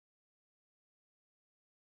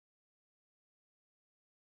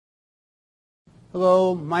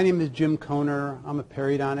Hello, my name is Jim Kohner. I'm a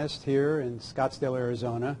periodontist here in Scottsdale,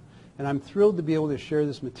 Arizona, and I'm thrilled to be able to share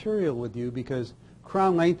this material with you because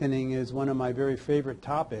crown lengthening is one of my very favorite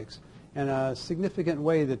topics and a significant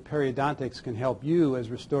way that periodontics can help you as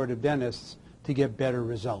restorative dentists to get better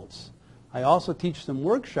results. I also teach some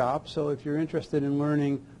workshops, so if you're interested in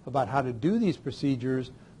learning about how to do these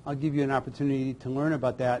procedures, I'll give you an opportunity to learn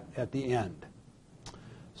about that at the end.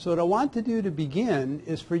 So what I want to do to begin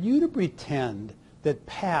is for you to pretend that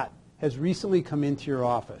Pat has recently come into your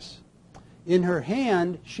office. In her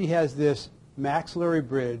hand, she has this maxillary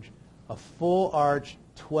bridge, a full arch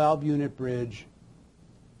 12-unit bridge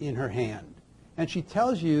in her hand. And she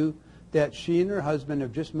tells you that she and her husband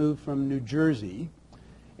have just moved from New Jersey,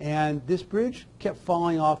 and this bridge kept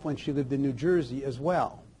falling off when she lived in New Jersey as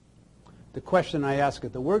well. The question I ask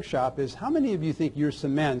at the workshop is, how many of you think your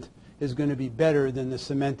cement is going to be better than the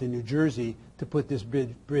cement in New Jersey to put this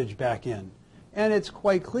bridge back in? And it's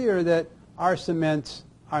quite clear that our cements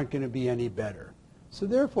aren't going to be any better. So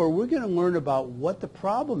therefore, we're going to learn about what the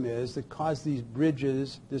problem is that caused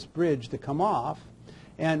this bridge to come off,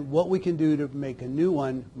 and what we can do to make a new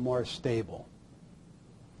one more stable.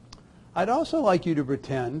 I'd also like you to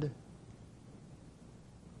pretend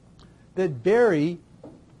that Barry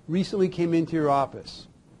recently came into your office.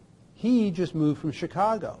 He just moved from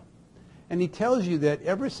Chicago. And he tells you that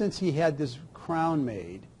ever since he had this crown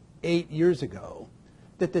made 8 years ago,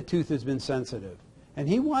 that the tooth has been sensitive. And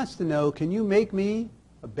he wants to know, can you make me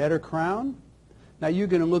a better crown? Now you're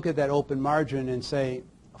going to look at that open margin and say,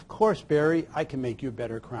 of course, Barry, I can make you a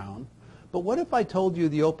better crown. But what if I told you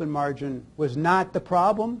the open margin was not the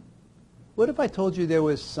problem? What if I told you there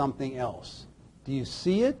was something else? Do you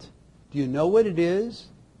see it? Do you know what it is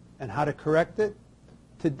and how to correct it?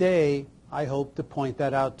 Today, I hope to point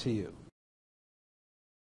that out to you.